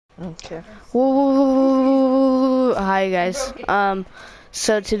Okay. Woo! Hi guys.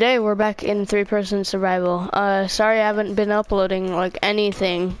 So today we're back in 3-person survival. Sorry I haven't been uploading like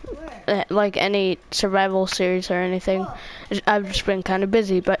anything, like any survival series or anything. I've just been kind of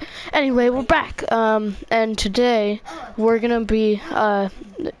busy, but anyway, we're back. And today we're gonna be,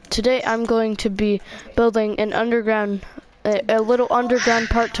 today I'm going to be building an underground, a little underground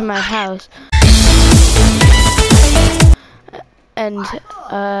part to my house. And,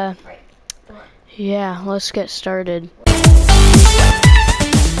 yeah, let's get started.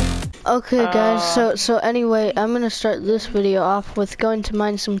 Okay guys, so anyway, I'm gonna start this video off with going to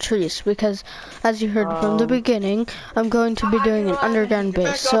mine some trees because as you heard from the beginning, I'm going to be doing an underground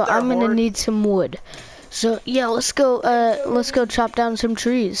base, so I'm gonna need some wood. So yeah, let's go chop down some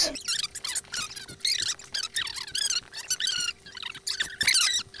trees.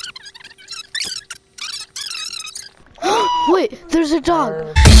 Wait, there's a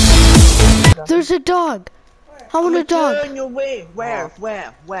dog! There's a dog! I want a dog! On your way. Where?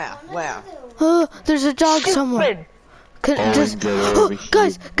 There's a dog somewhere. Guys. Do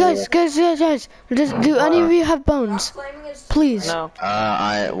any of you have bones? Please. No.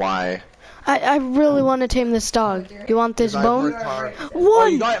 Why? I really want to tame this dog. You want this bone?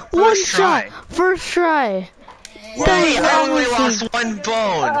 One shot. First try. Hey, I only lost one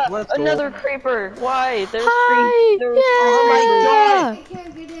bone. Another creeper. Why? There's Hi. Oh my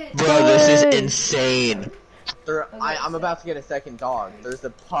God. Bro, this is insane. I'm about to get a second dog. There's a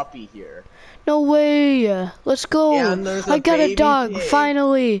puppy here. No way. Let's go. I got a dog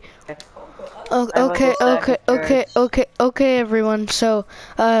finally. Okay, everyone. So,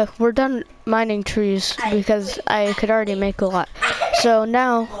 we're done mining trees because I could already make a lot. So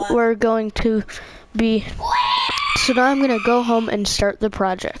now we're going to be. So now I'm gonna go home and start the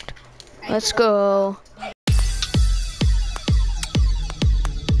project. Let's go.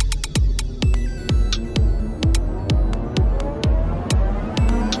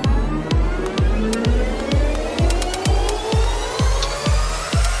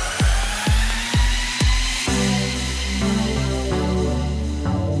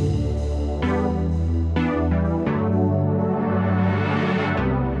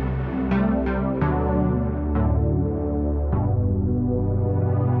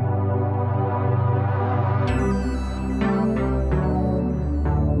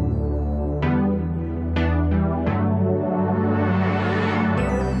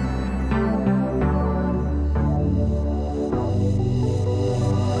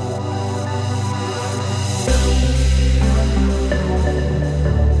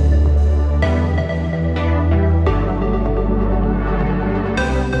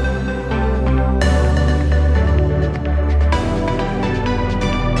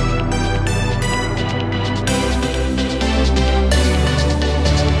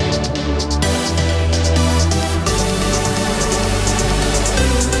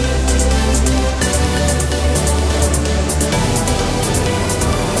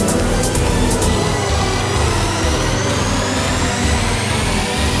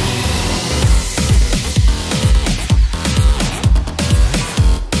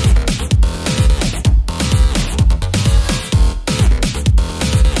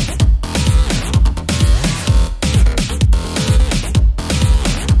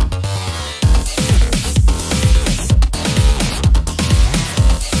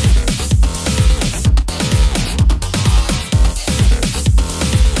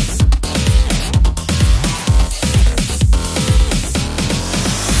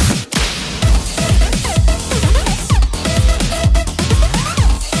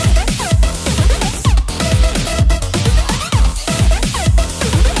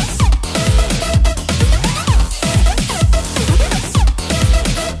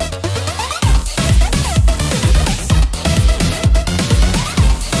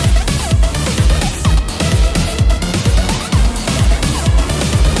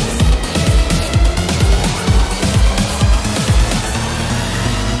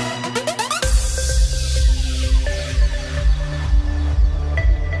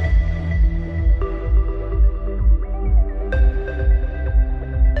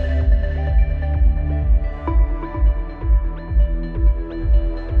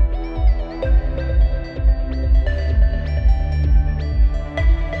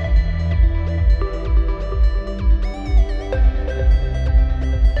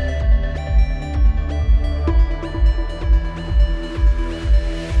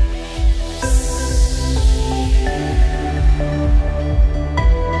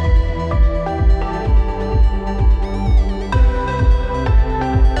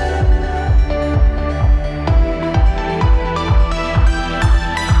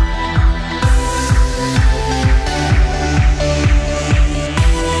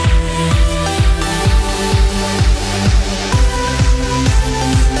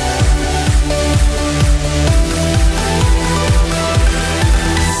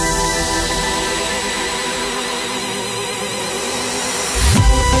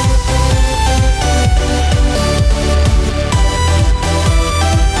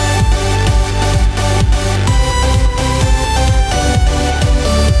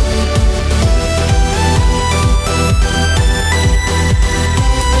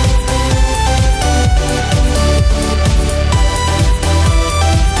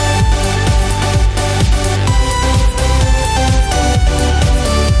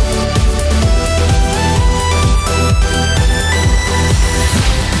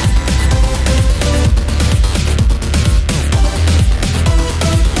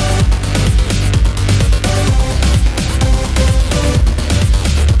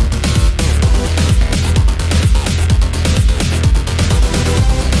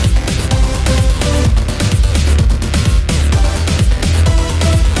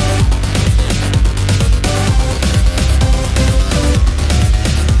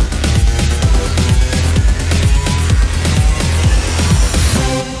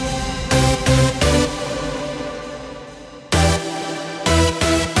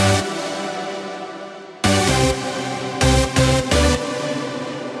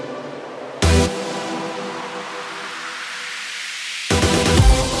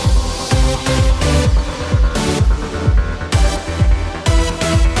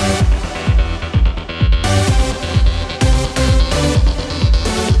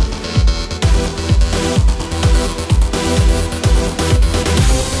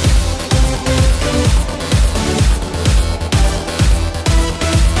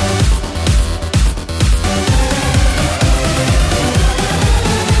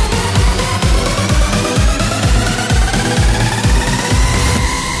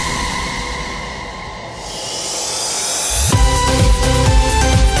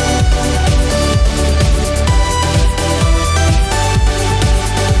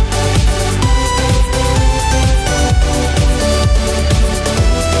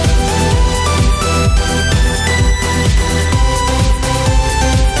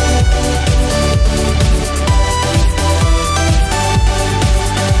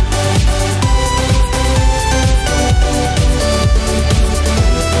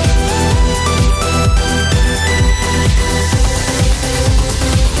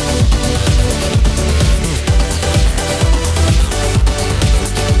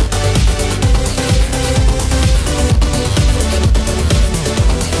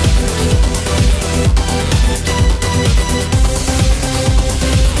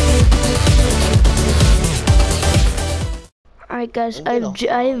 guys,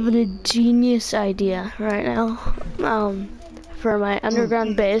 I have a genius idea right now for my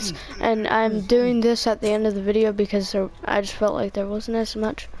underground base, and I'm doing this at the end of the video because I just felt like there wasn't as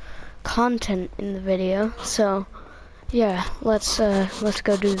much content in the video. So yeah, let's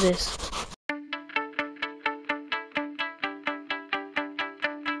go do this.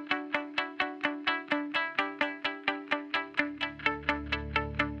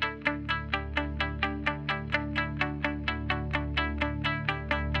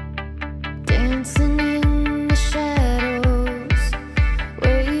 Dancing in the shadows,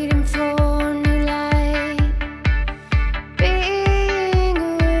 waiting for new light, being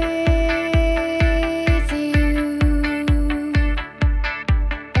with you,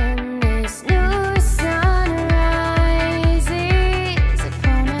 and this new sunrise is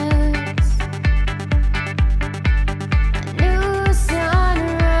upon us. A new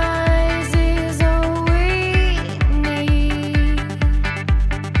sunrise is all we need.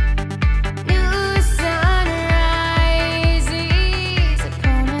 New sunrise is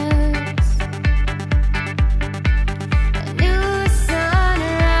upon us. A new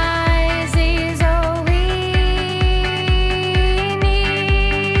sunrise is all we need.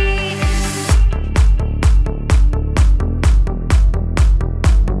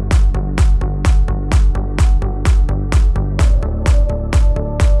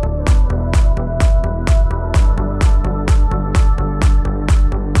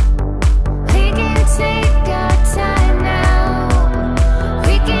 We can take our time now.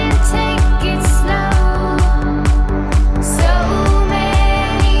 We can take it slow. So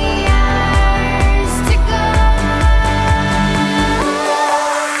many hours to go. I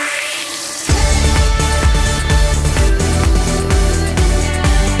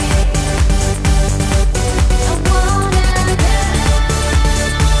wanna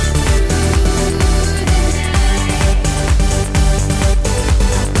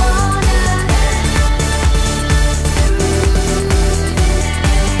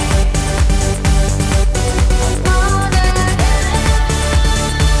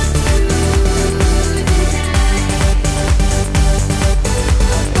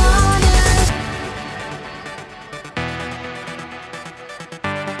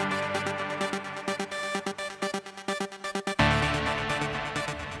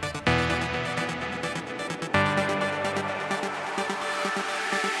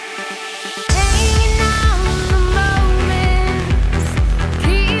hanging on the moments,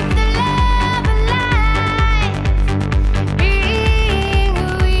 keep the love alive, being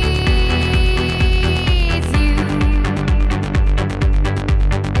with you,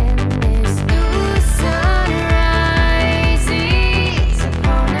 and this new sunrise is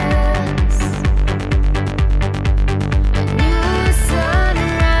upon us. A new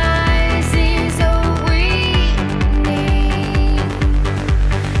sunrise is all we need.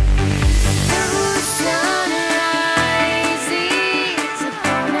 New sunrise is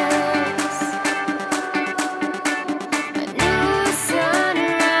upon us. A new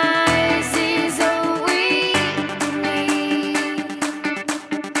sunrise is all we need.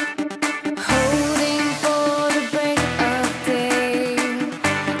 Holding for the break of day.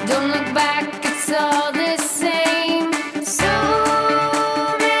 Don't look back, it's all the same. So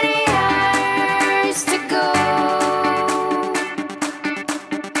many hours to go.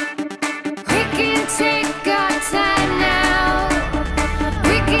 We can take our time now.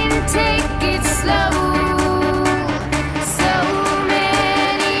 We can take it slow. So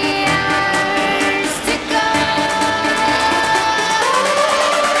many hours to go.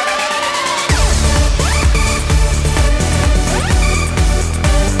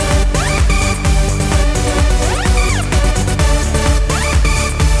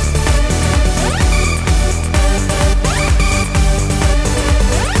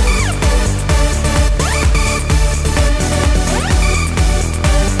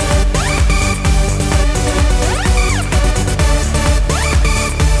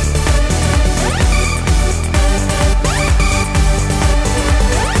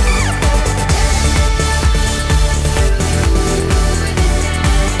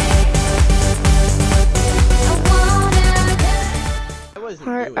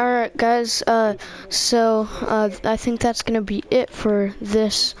 Alright guys, so I think that's gonna be it for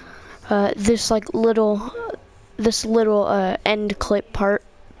this this little end clip part,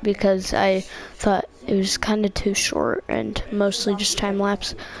 because I thought it was kind of too short and mostly just time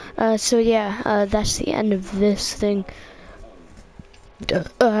lapse. So yeah, that's the end of this thing,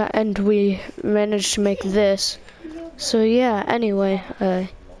 and we managed to make this. So yeah, anyway,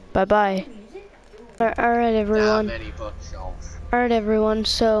 bye bye. Alright everyone. Many bookshelves. Alright everyone,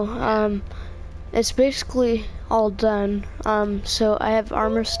 so it's basically all done. So I have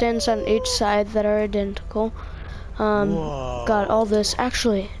armor stands on each side that are identical. Got all this.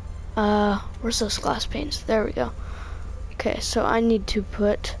 Actually, where's those glass panes? There we go. Okay, so I need to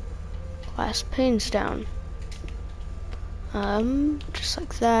put glass panes down. Just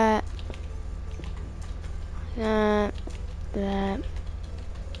like that. That,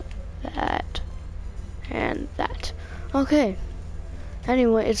 and that. Okay.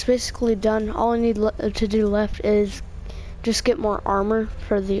 Anyway, it's basically done. All I need to do left is just get more armor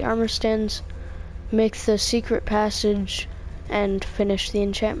for the armor stands, make the secret passage, and finish the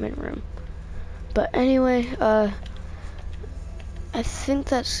enchantment room. But anyway, I think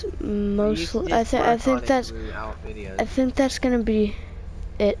that's mostly. I think that's gonna be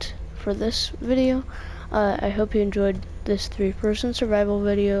it for this video. I hope you enjoyed this 3-person survival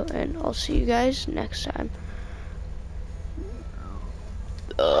video, and I'll see you guys next time.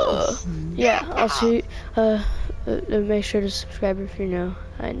 Yeah, I'll see. Make sure to subscribe if you know,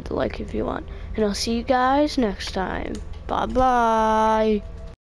 and like if you want, and I'll see you guys next time. Bye bye.